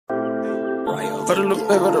Put a little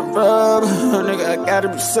bit of the rub, nigga, I gotta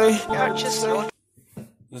be safe.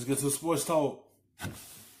 Let's get to the sports talk.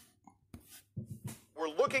 We're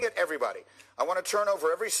looking at everybody. I want to turn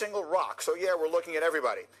over every single rock. So, yeah, we're looking at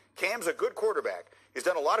everybody. Cam's a good quarterback. He's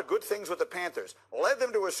done a lot of good things with the Panthers, led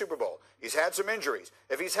them to a Super Bowl. He's had some injuries.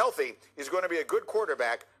 If he's healthy, he's going to be a good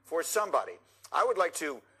quarterback for somebody. I would like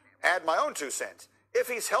to add my own 2 cents. If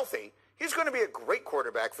he's healthy, he's going to be a great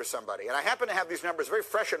quarterback for somebody. And I happen to have these numbers very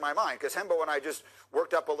fresh in my mind because Hembo and I just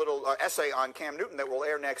worked up a little essay on Cam Newton that will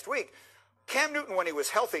air next week. Cam Newton, when he was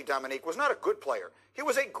healthy, Dominique, was not a good player. He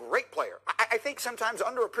was a great player. I think sometimes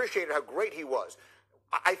underappreciated how great he was.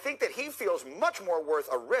 I think that he feels much more worth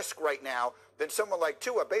a risk right now than someone like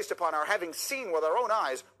Tua, based upon our having seen with our own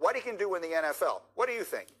eyes what he can do in the NFL. What do you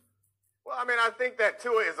think? Well, I mean, I think that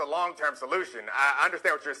Tua is a long-term solution. I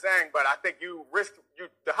understand what you're saying, but I think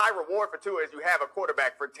the high reward for Tua is you have a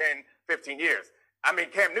quarterback for 10, 15 years. I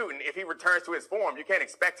mean, Cam Newton, if he returns to his form, you can't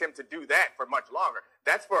expect him to do that for much longer.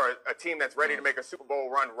 That's for a team that's ready to make a Super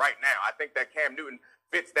Bowl run right now. I think that Cam Newton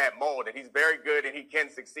fits that mold, and he's very good, and he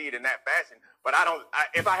can succeed in that fashion. But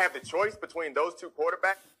if I have the choice between those 2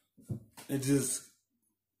 quarterbacks,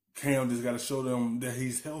 Cam just got to show them that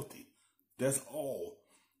he's healthy. That's all.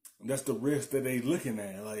 That's the risk that they looking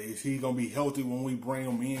at. Like, is he going to be healthy when we bring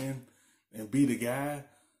him in and be the guy?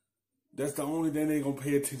 That's the only thing they're going to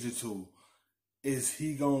pay attention to. Is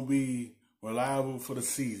he going to be reliable for the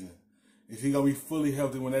season? Is he going to be fully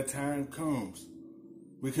healthy when that time comes?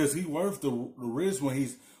 Because he worth the risk when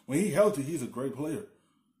he's healthy. He's a great player.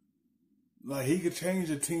 Like, he could change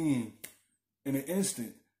a team in an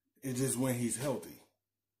instant. It's just when he's healthy.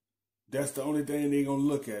 That's the only thing they're going to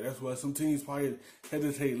look at. That's why some teams probably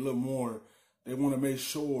hesitate a little more. They want to make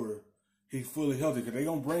sure he's fully healthy because they're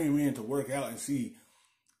going to bring him in to work out and see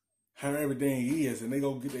how everything is. And they're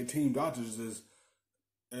going to get their team doctors to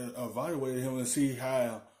evaluate him and see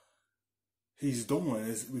how he's doing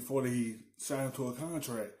before they sign him to a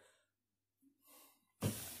contract.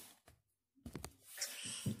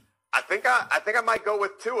 I think I might go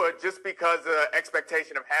with Tua just because the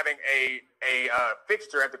expectation of having a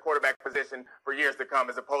fixture at the quarterback position for years to come,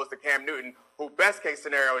 as opposed to Cam Newton, who best case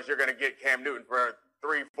scenario is you're going to get Cam Newton for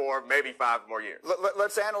 3, 4, maybe 5 more years.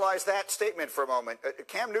 Let's analyze that statement for a moment.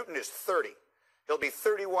 Cam Newton is 30. He'll be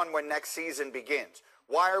 31 when next season begins.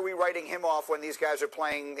 Why are we writing him off when these guys are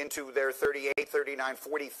playing into their 38, 39,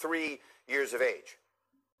 43 years of age?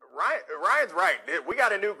 Ryan's right. We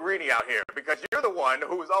got a new greenie out here because you're the one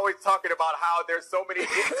who's always talking about how there's so many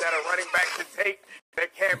hits that are running back to take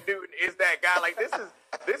that Cam Newton is that guy. Like,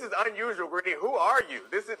 this is unusual, Greenie. Who are you?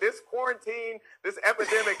 This quarantine, this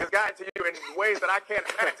epidemic has gotten to you in ways that I can't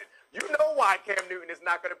imagine. You know why Cam Newton is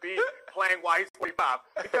not going to be playing while he's 45.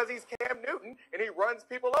 Because he's Cam Newton, and he runs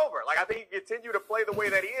people over. Like, I think he can continue to play the way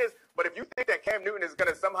that he is, but if you think that Cam Newton is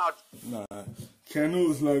going to somehow... Nah, Cam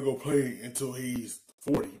Newton's not going to play until he's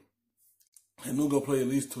 40. And he'll go play at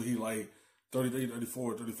least till he's like 33,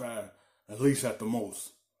 34, 35, at least at the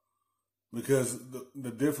most. Because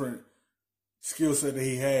the different skill set that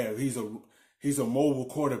he has, he's a mobile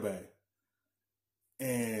quarterback.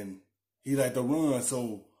 And he like to run,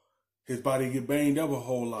 so his body get banged up a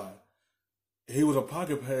whole lot. If he was a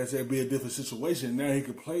pocket passer, it'd be a different situation. Now he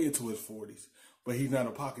could play into his 40s, but he's not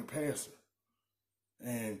a pocket passer.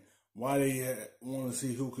 And why they want to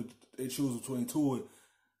see who could they choose between Tua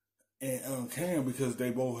and Cam, because they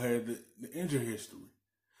both had the injury history.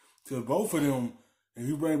 So both of them, if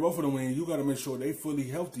you bring both of them in, you got to make sure they fully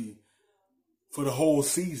healthy for the whole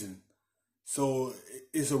season. So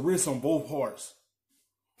it's a risk on both parts.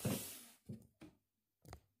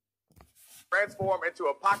 Transform into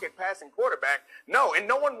a pocket passing quarterback. No, and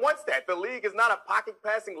no one wants that. The league is not a pocket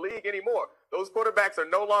passing league anymore. Those quarterbacks are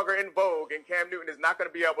no longer in vogue, and Cam Newton is not going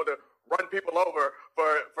to be able to run people over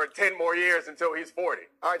for 10 more years until he's 40.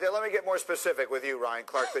 All right, then let me get more specific with you, Ryan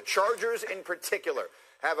Clark. The Chargers in particular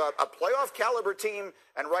have a playoff caliber team,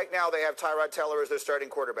 and right now they have Tyrod Taylor as their starting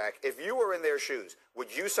quarterback. If you were in their shoes,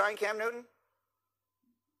 would you sign Cam Newton?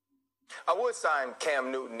 I would sign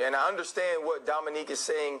Cam Newton, and I understand what Dominique is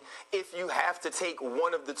saying if you have to take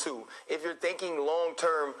one of the two, if you're thinking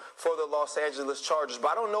long-term for the Los Angeles Chargers.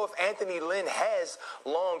 But I don't know if Anthony Lynn has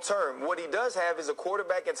long-term. What he does have is a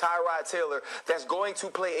quarterback in Tyrod Taylor that's going to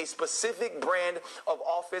play a specific brand of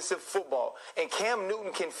offensive football, and Cam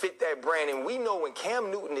Newton can fit that brand. And we know when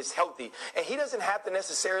Cam Newton is healthy, and he doesn't have to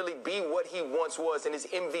necessarily be what he once was in his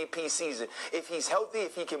MVP season. If he's healthy,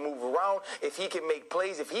 if he can move around, if he can make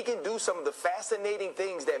plays, if he can do some of the fascinating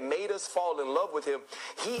things that made us fall in love with him,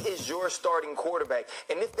 he is your starting quarterback.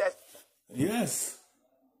 And if that's... Yes.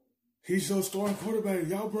 He's your starting quarterback.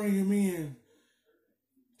 Y'all bring him in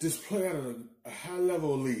just play at a high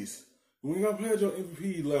level at least. When you got to play at your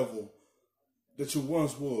MVP level that you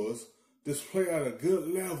once was, just play at a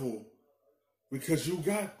good level because you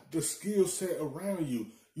got the skill set around you.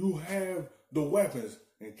 You have the weapons.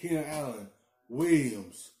 And Keenan Allen,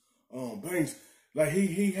 Williams, Banks, like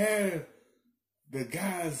he had the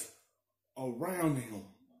guys around him.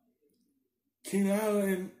 Keenan Allen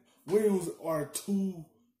and Williams are two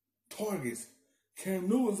targets. Cam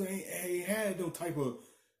Newton ain't had no type of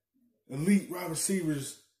elite wide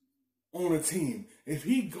receivers on a team. If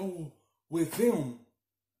he go with them,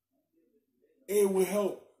 it will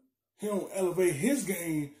help him elevate his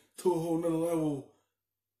game to a whole nother level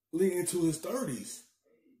leading to his 30s.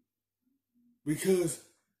 Because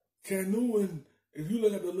Cam Newton, if you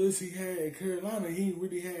look at the list he had in Carolina, he ain't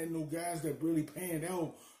really had no guys that really panned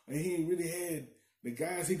out, and he ain't really had the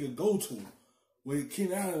guys he could go to. With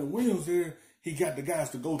Keenan Allen and Williams there, he got the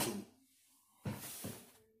guys to go to.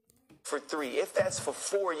 For 3. If that's for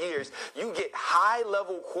 4 years, you get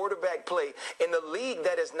high-level quarterback play in the league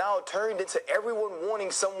that has now turned into everyone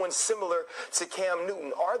wanting someone similar to Cam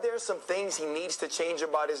Newton. Are there some things he needs to change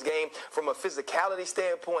about his game from a physicality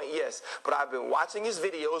standpoint? Yes, but I've been watching his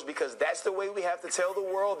videos because that's the way we have to tell the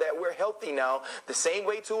world that we're healthy now, the same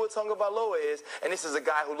way Tua Tagovailoa is, and this is a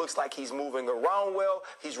guy who looks like he's moving around well,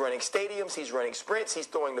 he's running stadiums, he's running sprints, he's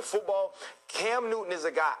throwing the football. Cam Newton is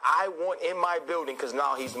a guy I want in my building because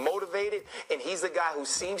now he's motivated, and he's the guy who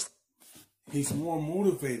seems... He's more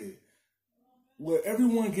motivated. When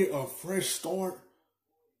everyone get a fresh start,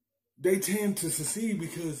 they tend to succeed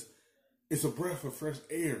because it's a breath of fresh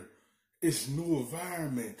air. It's new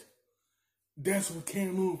environment. That's what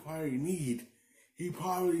Cam Newton probably need. He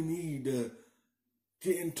probably need to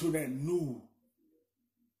get into that new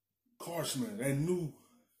Carson, that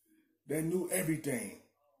new everything,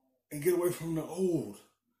 and get away from the old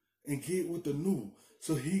and get with the new,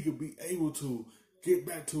 so he could be able to get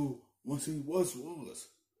back to what he was.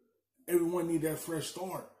 Everyone need that fresh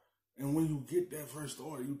start. And when you get that fresh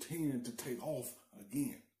start, you tend to take off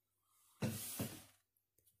again.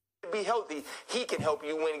 Be healthy, he can help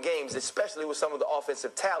you win games, especially with some of the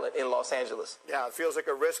offensive talent in Los Angeles. Yeah, it feels like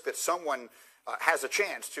a risk that someone has a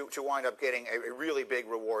chance to wind up getting a really big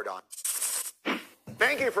reward on.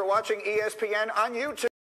 Thank you for watching ESPN on YouTube.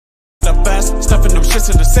 The best, stuffing them shits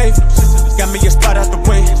in the safe. Got me a spot out the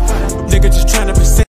way. Nigga just trying to be safe.